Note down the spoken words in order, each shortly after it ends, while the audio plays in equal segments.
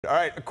All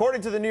right,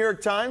 according to the New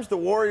York Times, the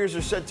Warriors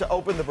are set to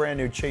open the brand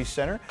new Chase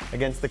Center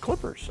against the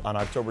Clippers on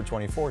October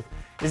 24th.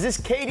 Is this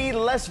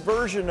KD-less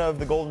version of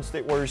the Golden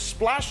State Warriors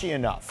splashy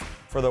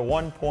enough for the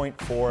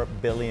 $1.4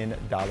 billion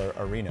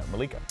arena?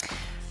 Malika.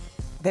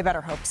 They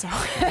better hope so.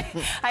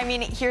 I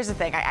mean, here's the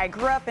thing. I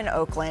grew up in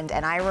Oakland,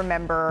 and I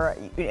remember,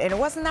 and it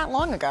wasn't that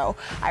long ago,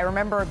 I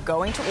remember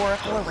going to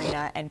Oracle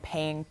Arena and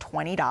paying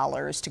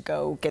 $20 to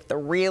go get the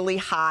really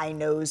high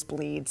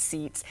nosebleed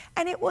seats.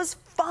 And it was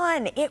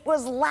fun. It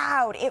was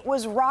loud. It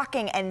was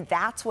rocking. And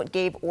that's what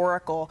gave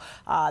Oracle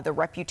the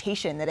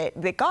reputation that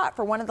it got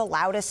for one of the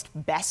loudest,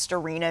 best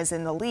arenas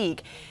in the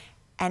league.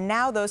 And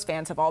now those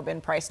fans have all been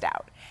priced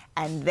out.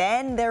 And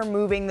then they're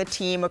moving the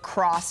team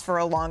across for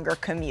a longer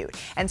commute.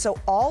 And so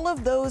all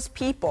of those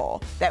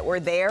people that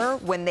were there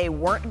when they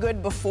weren't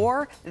good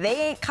before,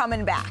 they ain't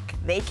coming back.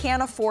 They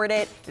can't afford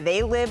it.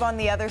 They live on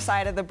the other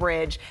side of the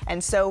bridge.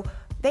 And so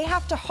they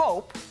have to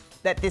hope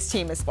that this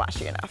team is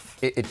splashy enough.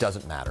 It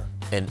doesn't matter.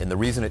 And the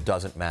reason it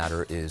doesn't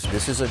matter is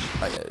this is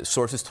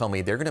sources tell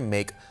me they're going to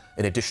make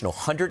an additional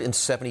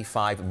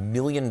 $175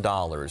 million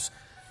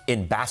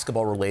in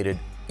basketball-related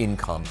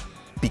income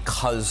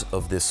because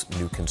of this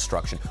new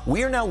construction.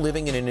 We are now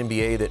living in an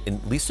NBA that,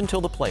 at least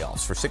until the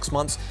playoffs, for 6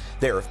 months,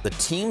 the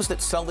teams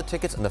that sell the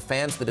tickets and the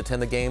fans that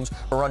attend the games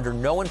are under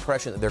no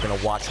impression that they're going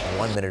to watch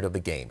 1 minute of the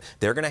game.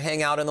 They're going to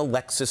hang out in the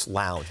Lexus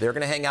Lounge. They're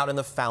going to hang out in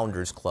the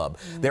Founders Club.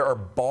 There are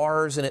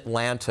bars in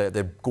Atlanta,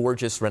 the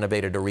gorgeous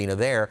renovated arena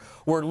there,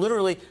 where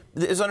literally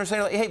is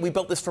understanding, like, hey, we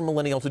built this for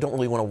millennials who don't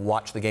really want to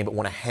watch the game but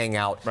want to hang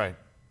out. Right.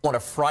 On a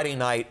Friday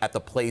night at the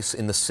place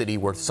in the city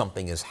where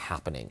something is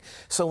happening.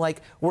 So,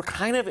 like, we're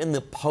kind of in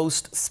the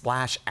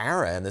post-splash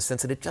era in the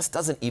sense that it just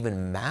doesn't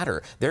even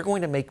matter. They're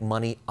going to make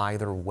money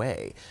either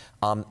way.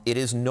 It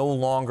is no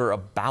longer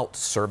about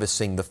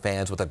servicing the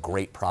fans with a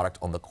great product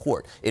on the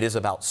court. It is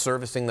about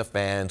servicing the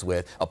fans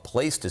with a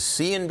place to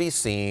see and be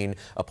seen,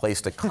 a place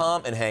to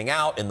come and hang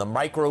out in the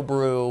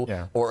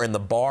microbrew or in the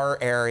bar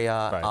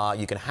area. Right.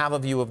 You can have a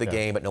view of the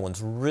game, but no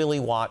one's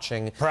really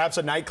watching. Perhaps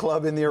a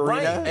nightclub in the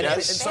arena. Right.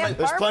 And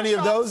there's plenty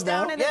of those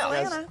now.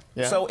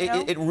 So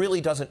it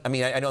really doesn't. I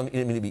mean, I don't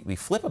mean to be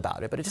flip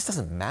about it, but it just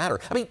doesn't matter.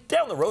 I mean,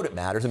 down the road it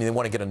matters. I mean, they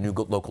want to get a new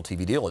local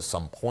TV deal at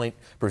some point,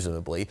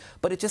 presumably,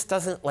 but it just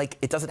doesn't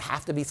it doesn't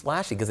have to be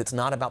splashy because it's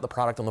not about the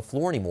product on the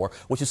floor anymore,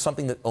 which is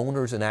something that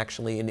owners and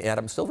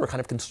Adam Silver are kind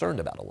of concerned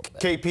about a little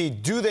bit.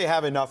 KP, do they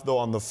have enough though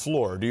on the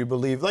floor? Do you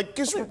believe?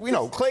 Because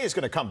Clay is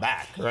going to come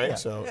back, right? Yeah.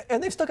 So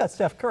and they've still got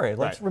Steph Curry.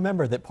 Let's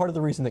remember that part of the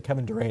reason that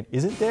Kevin Durant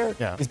isn't there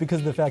is because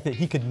of the fact that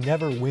he could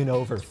never win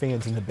over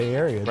fans in the Bay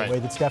Area the way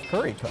that Steph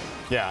Curry could.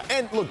 Yeah,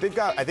 and look, they've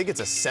got, I think it's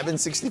a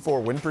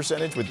 .764 win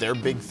percentage with their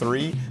big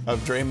three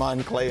of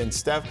Draymond, Clay, and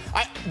Steph.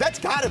 That's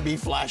got to be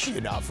flashy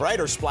enough, right?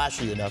 Or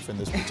splashy enough in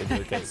this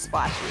particular case.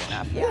 Splashy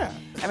enough, yeah.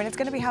 I mean, it's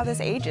going to be how this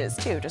ages,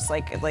 too. Just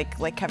like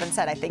Kevin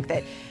said, I think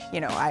that,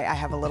 I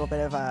have a little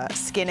bit of a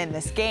skin in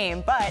this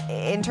game. But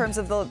in terms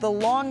of the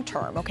long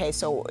term, okay,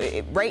 so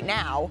right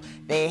now,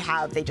 they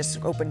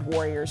just opened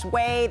Warriors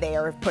Way. They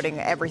are putting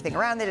everything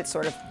around it. It's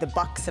sort of, the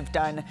Bucks have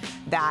done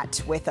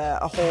that with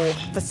a whole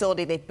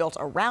facility they've built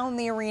around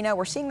the arena.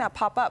 We're seeing that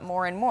pop up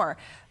more and more.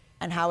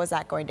 And how is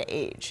that going to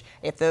age?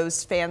 If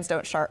those fans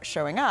don't start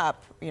showing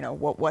up,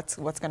 what's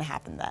going to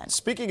happen then?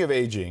 Speaking of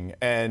aging,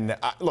 and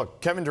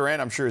look, Kevin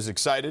Durant, I'm sure, is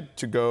excited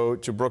to go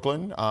to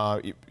Brooklyn.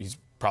 He's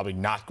probably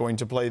not going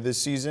to play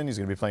this season. He's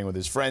going to be playing with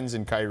his friends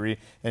and Kyrie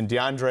and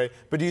DeAndre.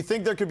 But do you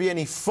think there could be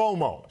any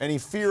FOMO, any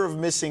fear of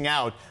missing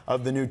out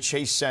of the new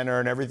Chase Center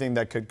and everything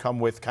that could come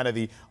with kind of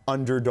the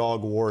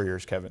underdog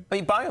Warriors, Kevin? I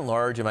mean, by and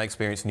large, in my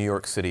experience, New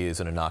York City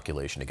is an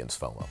inoculation against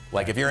FOMO.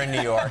 Like, if you're in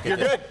New York,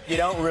 you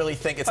don't really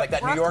think it's like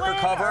that New Yorker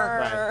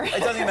cover.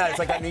 It doesn't even matter. It's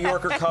like that New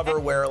Yorker cover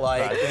where,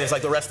 like, it's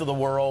like the rest of the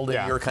world,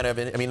 and you're kind of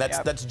in. I mean,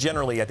 that's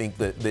generally, I think,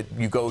 that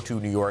you go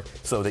to New York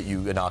so that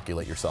you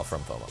inoculate yourself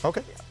from FOMO.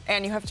 Okay.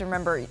 And you have to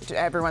remember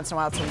every once in a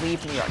while to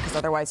leave New York, because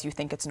otherwise you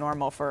think it's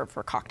normal for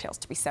cocktails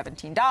to be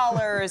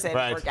 $17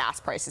 and for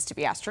gas prices to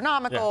be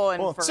astronomical. Yeah.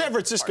 And well, San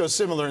Francisco's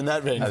similar in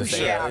that vein.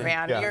 Yeah,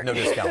 man. Yeah. No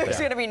discount. There's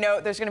going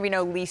to be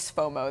no lease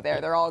FOMO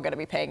there. They're all going to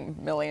be paying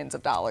millions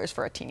of dollars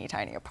for a teeny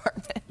tiny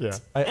apartment. Yeah.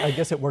 I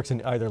guess it works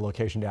in either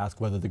location to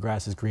ask whether the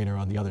grass is greener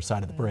on the other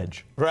side of the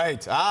bridge.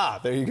 Right.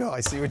 There you go.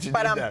 I see what you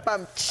did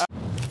there.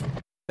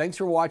 Thanks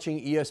for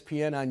watching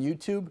ESPN on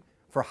YouTube.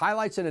 For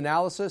highlights and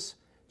analysis,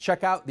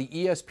 check out the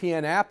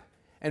ESPN app.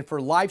 And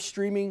for live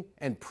streaming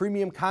and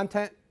premium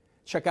content,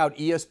 check out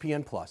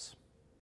ESPN+.